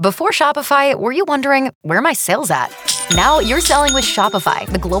Before Shopify, were you wondering, where are my sales at? Now you're selling with Shopify,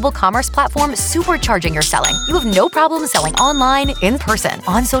 the global commerce platform supercharging your selling. You have no problem selling online, in person,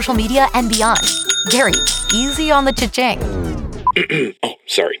 on social media, and beyond. Gary, easy on the cha-ching. Oh,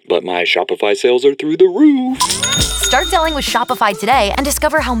 sorry, but my Shopify sales are through the roof. Start selling with Shopify today and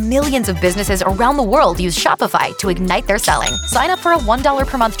discover how millions of businesses around the world use Shopify to ignite their selling. Sign up for a $1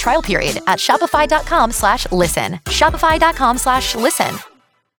 per month trial period at shopify.com/listen. Shopify.com/listen.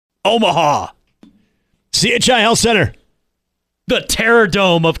 Omaha. CHI Health Center. The Terror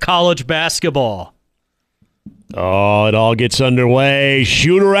Dome of college basketball. Oh, it all gets underway.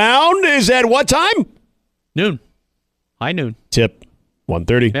 Shoot around is at what time? Noon. High noon. Tip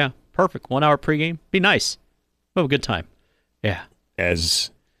 1:30. Yeah, perfect. 1 hour pregame. Be nice. We'll have a good time. Yeah.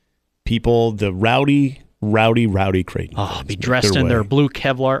 As people, the rowdy Creighton. Oh, be dressed in their blue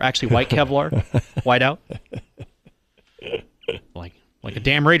Kevlar, actually white Kevlar, white out. Like a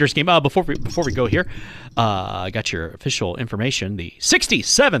damn Raiders game. Before we go here, I got your official information. The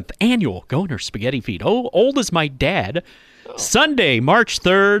 67th annual Goehner Spaghetti Feed. Oh, old as my dad. Sunday, March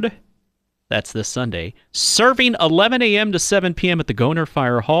 3rd. That's this Sunday. Serving 11 a.m. to 7 p.m. at the Goehner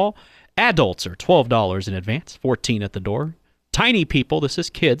Fire Hall. Adults are $12 in advance, $14 at the door. Tiny people, this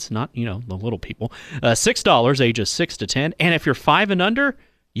is kids, not, the little people, $6, ages 6 to 10. And if you're 5 and under,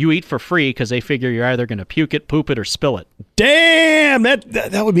 you eat for free because they figure you're either going to puke it, poop it, or spill it. Damn,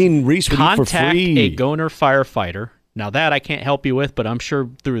 that would mean Reese would eat for free. Contact a Goehner firefighter. Now that I can't help you with, but I'm sure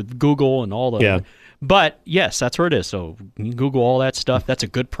through Google and all the... Yeah. But yes, that's where it is. So you can Google all that stuff. That's a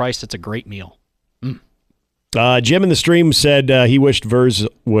good price. That's a great meal. Jim in the stream said he wished Vers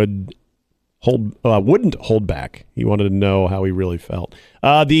wouldn't hold back. He wanted to know how he really felt.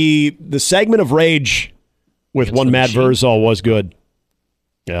 The segment of Rage with Against one Matt machine. Versal was good.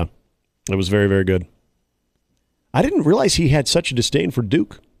 Yeah, it was very, very good. I didn't realize he had such a disdain for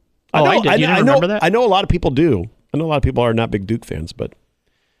Duke. I did. You didn't remember that? I know a lot of people do. I know a lot of people are not big Duke fans, but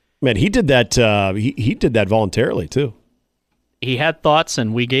man, he did that. He did that voluntarily too. He had thoughts,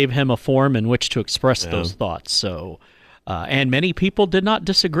 and we gave him a forum in which to express those thoughts. So, and many people did not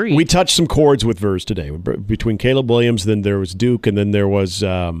disagree. We touched some chords with Vers today. Between Caleb Williams, then there was Duke, and then there was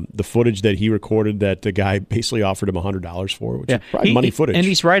the footage that he recorded that the guy basically offered him $100 for, which is probably money footage. And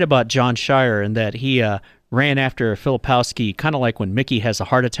he's right about John Shire in that he ran after Filipowski, kind of like when Mickey has a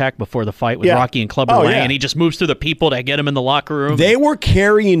heart attack before the fight with Rocky and Clubber Lang, and he just moves through the people to get him in the locker room. They were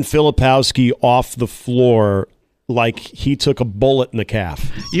carrying Filipowski off the floor like he took a bullet in the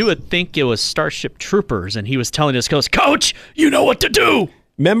calf. You would think it was Starship Troopers, and he was telling his coach, you know what to do.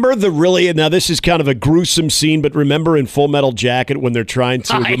 Remember now this is kind of a gruesome scene, but remember in Full Metal Jacket when they're trying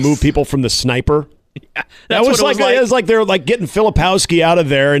to remove people from the sniper? Yeah, That was like it was like they were like getting Filipowski out of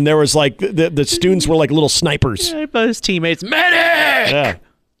there, and there was like the students were like little snipers. Yeah, but his teammates, medic! Yeah.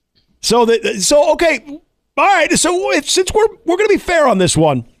 So okay, all right. So since we're going to be fair on this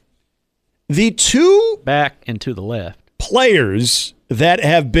one, the two back and to the left players that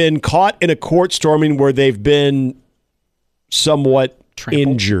have been caught in a court storming where they've been somewhat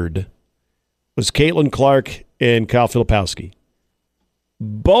injured was Caitlin Clark and Kyle Filipowski.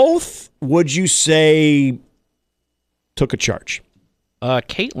 Both, would you say, took a charge?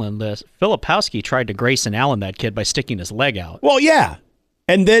 Caitlin, Filipowski tried to Grayson Allen that kid by sticking his leg out. Well, yeah.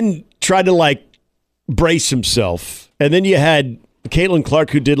 And then tried to, brace himself. And then you had Caitlin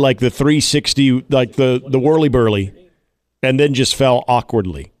Clark who did, the 360, the whirly-burly, and then just fell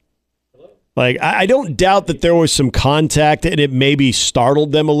awkwardly. I don't doubt that there was some contact and it maybe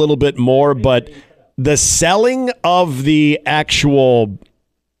startled them a little bit more, but the selling of the actual,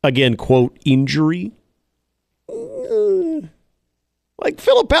 again, quote, injury,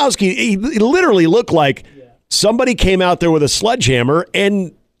 Filipowski, he literally looked like somebody came out there with a sledgehammer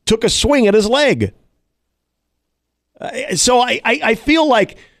and took a swing at his leg. So I feel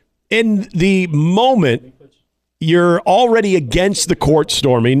like in the moment, you're already against the court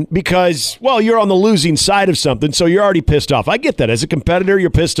storming because, you're on the losing side of something, so you're already pissed off. I get that. As a competitor,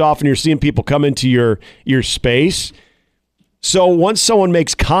 you're pissed off and you're seeing people come into your space. So once someone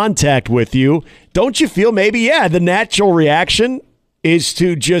makes contact with you, don't you feel maybe, the natural reaction is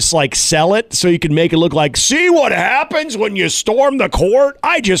to just sell it so you can make it look like, see what happens when you storm the court?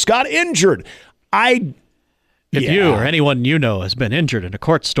 I just got injured. If you or anyone you know has been injured in a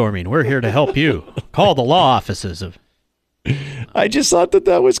court storming, we're here to help you. Call the law offices of. I just thought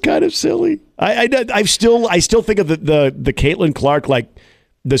that was kind of silly. I still think of the Caitlin Clark,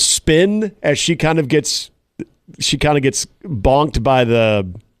 the spin as she kind of gets bonked by the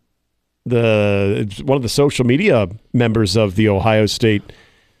one of the social media members of the Ohio State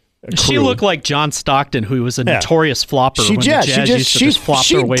She looked like John Stockton, who was a notorious flopper. She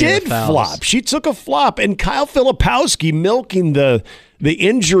did flop. She took a flop, and Kyle Filipowski milking the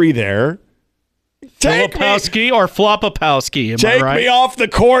injury there. Filipowski or Flopopowski? Take me off the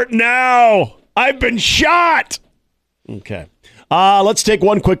court now. I've been shot. Okay. Let's take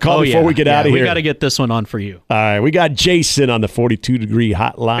one quick call before we get out of here. We got to get this one on for you. All right. We got Jason on the 42-degree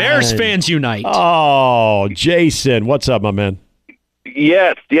hotline. Bears fans unite. Oh, Jason. What's up, my man?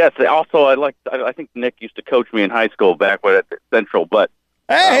 Yes. Also, I think Nick used to coach me in high school back when at Central, but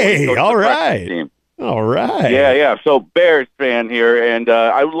hey, all right. All right. Yeah. So Bears fan here, and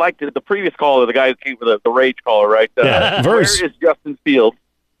I would like the previous caller, the guy who came with the rage caller, right? Where is Justin Fields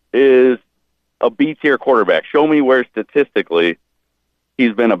is a B-tier quarterback? Show me where statistically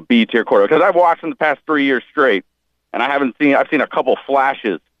he's been a B-tier quarterback. Because I've watched him the past 3 years straight, and I've seen a couple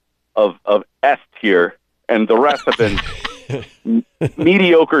flashes of S-tier, and the rest have been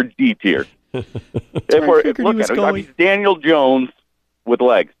mediocre D-tier. He's Daniel Jones with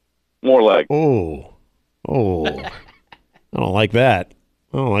legs. More legs. Oh, I don't like that.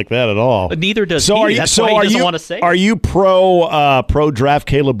 I don't like that at all. But neither does he. That's why he doesn't want to say. Are you pro draft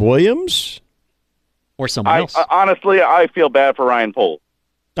Caleb Williams or someone else? Honestly, I feel bad for Ryan Poles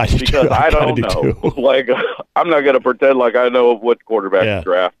because I don't know. Like, I'm not going to pretend like I know what quarterback to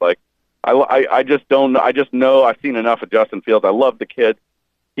draft. Like, I just don't. I just know I've seen enough of Justin Fields. I love the kid.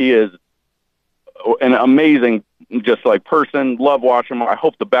 He is an amazing, just like person. Love watching him. I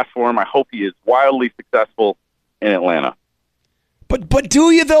hope the best for him. I hope he is wildly successful in Atlanta. But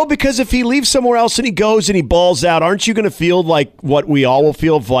do you, though? Because if he leaves somewhere else and he goes and he balls out, aren't you going to feel like what we all will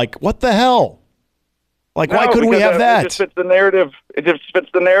feel of, like, what the hell? Like, why couldn't we have that? It just fits the narrative. It just fits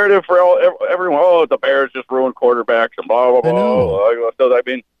the narrative for everyone. Oh, the Bears just ruined quarterbacks and blah, blah, blah. So, I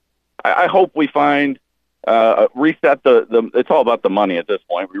mean, I hope we find, reset it's all about the money at this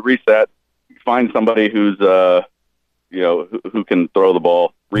point. We reset, find somebody who's, who can throw the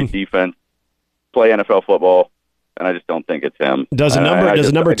ball, read defense, play NFL football. And I just don't think it's him. Does a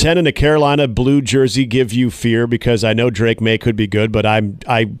number 10 in a Carolina blue jersey give you fear? Because I know Drake May could be good, but I have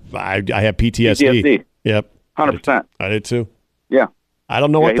PTSD. Yep, 100%. I did too. Yeah, I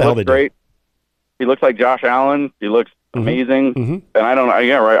don't know what the hell they do. He looks like Josh Allen. He looks amazing, and I don't know.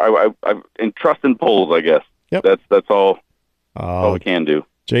 Yeah, right. I trust in Poles, I guess. Yep. That's all we can do.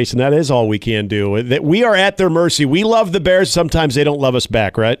 Jason, that is all we can do. We are at their mercy. We love the Bears. Sometimes they don't love us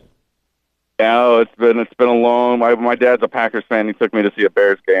back, right? No, it's been a long. My dad's a Packers fan. He took me to see a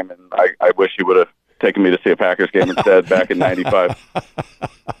Bears game, and I wish he would have taken me to see a Packers game instead back in '95.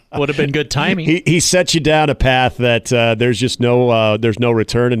 Would have been good timing. He set you down a path that there's just no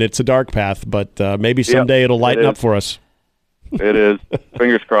return, and it's a dark path. But maybe someday it'll lighten up for us. It is.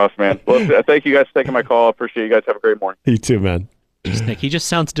 Fingers crossed, man. Well, thank you guys for taking my call. I appreciate you guys. Have a great morning. You too, man. Jeez, Nick, he just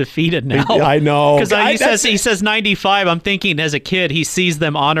sounds defeated now. I know. Because he says 95. I'm thinking as a kid, he sees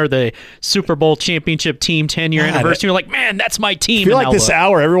them honor the Super Bowl championship team 10-year anniversary. You're like, man, that's my team. I feel like this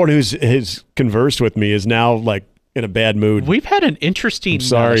hour, everyone who's conversed with me is now like in a bad mood. We've had an interesting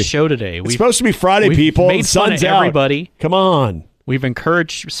show today. It's supposed to be Friday, people. Made fun of everybody. Come on. We've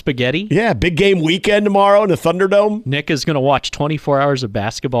encouraged spaghetti. Yeah, big game weekend tomorrow in the Thunderdome. Nick is going to watch 24 hours of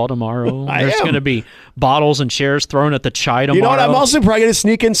basketball tomorrow. There's going to be bottles and chairs thrown at the Chai tomorrow. You know what? I'm also probably going to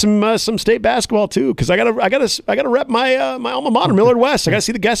sneak in some state basketball too, because I gotta rep my alma mater, Millard West. I got to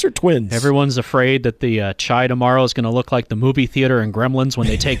see the Gesser twins. Everyone's afraid that the Chai tomorrow is going to look like the movie theater in Gremlins when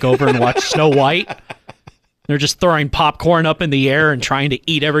they take over and watch Snow White. They're just throwing popcorn up in the air and trying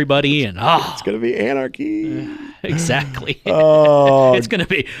to eat everybody, and it's going to be anarchy. Exactly. Oh, it's going to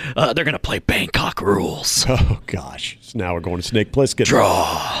be. They're going to play Bangkok rules. Oh gosh! So now we're going to Snake Plissken.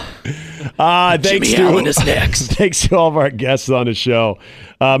 Draw. Thanks Jimmy Allen is next. Thanks to all of our guests on the show,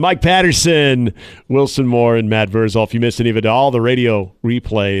 Mike Patterson, Wilson Moore, and Matt Verzal. If you missed any of it, all the radio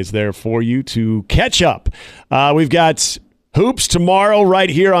replay is there for you to catch up. We've got hoops tomorrow right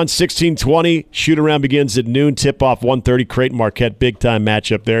here on 1620. Shoot-around begins at noon. Tip-off 1:30. Creighton Marquette, big-time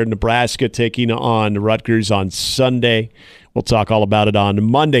matchup there. Nebraska taking on Rutgers on Sunday. We'll talk all about it on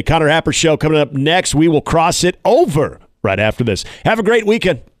Monday. Connor Happer Show coming up next. We will cross it over right after this. Have a great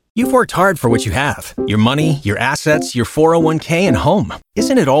weekend. You've worked hard for what you have. Your money, your assets, your 401k, and home.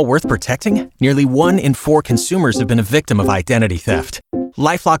 Isn't it all worth protecting? Nearly 1 in 4 consumers have been a victim of identity theft.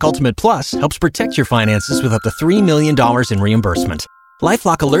 LifeLock Ultimate Plus helps protect your finances with up to $3 million in reimbursement.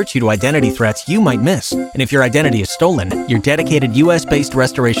 LifeLock alerts you to identity threats you might miss. And if your identity is stolen, your dedicated U.S.-based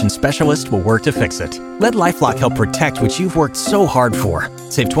restoration specialist will work to fix it. Let LifeLock help protect what you've worked so hard for.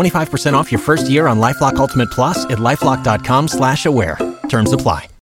 Save 25% off your first year on LifeLock Ultimate Plus at LifeLock.com/aware. Terms apply.